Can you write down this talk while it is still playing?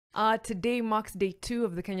Today marks day 2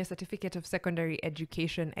 of the Kenya Certificate of Secondary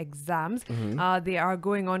Education exams. They are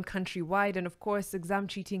going on countrywide, and of course, exam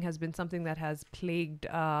cheating has been something that has plagued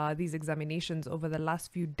these examinations over the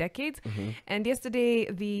last few decades. And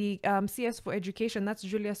yesterday, the CS for Education, that's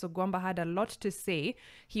Julius Ogamba, had a lot to say.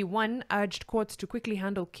 He, urged courts to quickly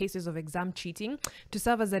handle cases of exam cheating to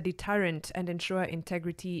serve as a deterrent and ensure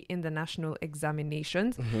integrity in the national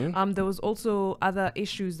examinations. There was also other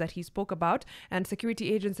issues that he spoke about, and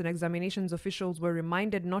security agents and examinations officials were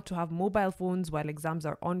reminded not to have mobile phones while exams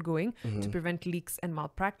are ongoing to prevent leaks and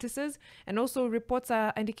malpractices. And also reports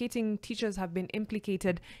are indicating teachers have been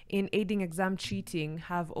implicated in aiding exam cheating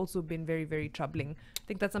have also been very, very troubling. I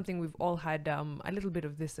think that's something we've all had a little bit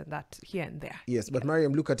of this and that here and there. Yes, but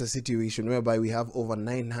Mariam, look at a situation whereby we have over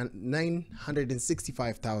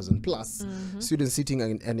 965,000 plus students sitting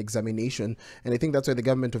an examination. And I think that's why the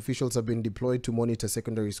government officials have been deployed to monitor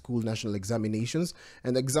secondary school national examinations.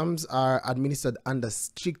 And the exams are administered under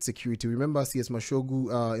strict security. Remember, CS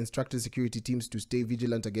Mashogu instructed security teams to stay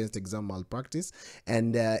vigilant against exam malpractice.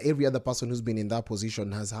 And every other person who's been in that position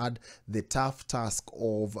has had the tough task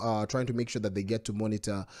of trying to make sure that they get to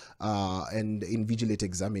monitor and invigilate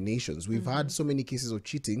examinations. We've had so many cases of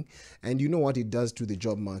cheating, and you know what it does to the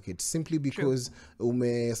job market. Simply because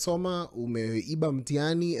umesoma, umeiba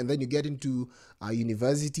mtihani, and then you get into a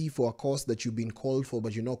university for a course that you've been called for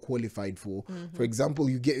but you're not qualified for. For example,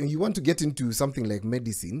 you want to get into something like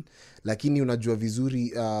medicine, lakini unajua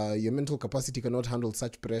vizuri your mental capacity cannot handle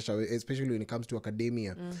such pressure, especially when it comes to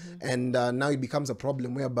academia. And now it becomes a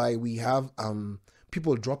problem whereby we have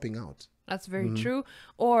people dropping out. That's very true.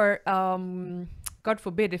 Or God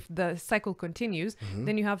forbid, if the cycle continues,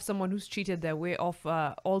 then you have someone who's cheated their way off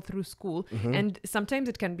all through school. And sometimes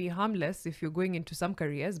it can be harmless if you're going into some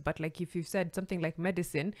careers, but like if you've said something like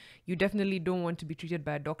medicine, you definitely don't want to be treated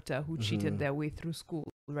by a doctor who cheated their way through school,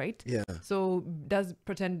 right? Yeah. So does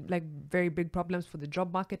pretend like very big problems for the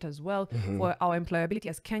job market as well, for our employability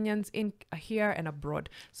as Kenyans in here and abroad.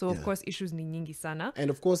 So of course, issues ni nyingi sana.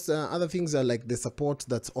 And of course, other things are like the support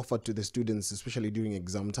that's offered to the students, especially during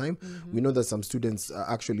exam time. We know that some students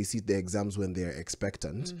actually sit their exams when they're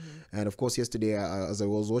expectant. And of course, yesterday, as I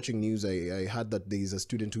was watching news, I heard that there is a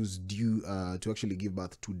student who's due to actually give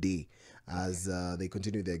birth today as they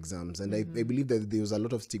continue their exams. And I believe that there was a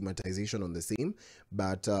lot of stigmatization on the same,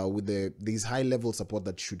 but with these high-level support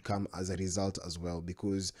that should come as a result as well,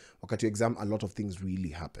 because wakati exam, a lot of things really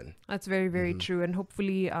happen. That's very, very true. And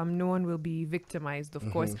hopefully no one will be victimized, of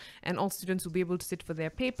course, and all students will be able to sit for their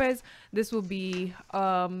papers. This will be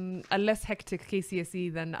a less hectic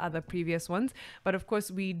KCSE than other previous ones. But of course,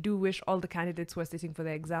 we do wish all the candidates who are sitting for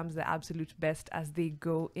their exams the absolute best as they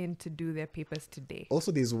go in to do their papers today.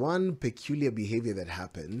 Also, there's one peculiar behavior that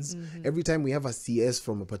happens. Every time we have a CS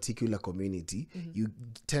from a particular community, you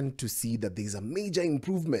tend to see that there's a major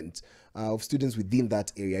improvement of students within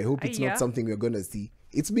that area. I hope it's not something we're going to see.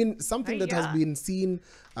 It's been something that has been seen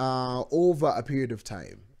over a period of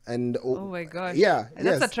time. And oh my gosh. Yeah.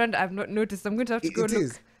 That's a trend I've not noticed. I'm going to have to go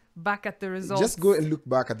look back at the results. Just go and look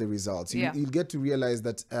back at the results. You'll get to realize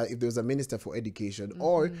that if there's a minister for education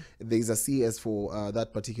or there's a CS for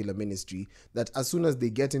that particular ministry, that as soon as they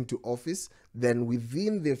get into office, then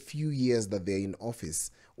within the few years that they're in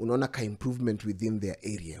office, unaona ka improvement within their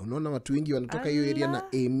area. Unaona watu wengi wanatoka hiyo area na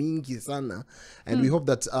mingi sana. And we hope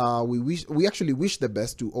that we actually wish the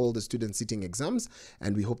best to all the students sitting exams,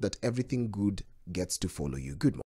 and we hope that everything good gets to follow you. Good morning.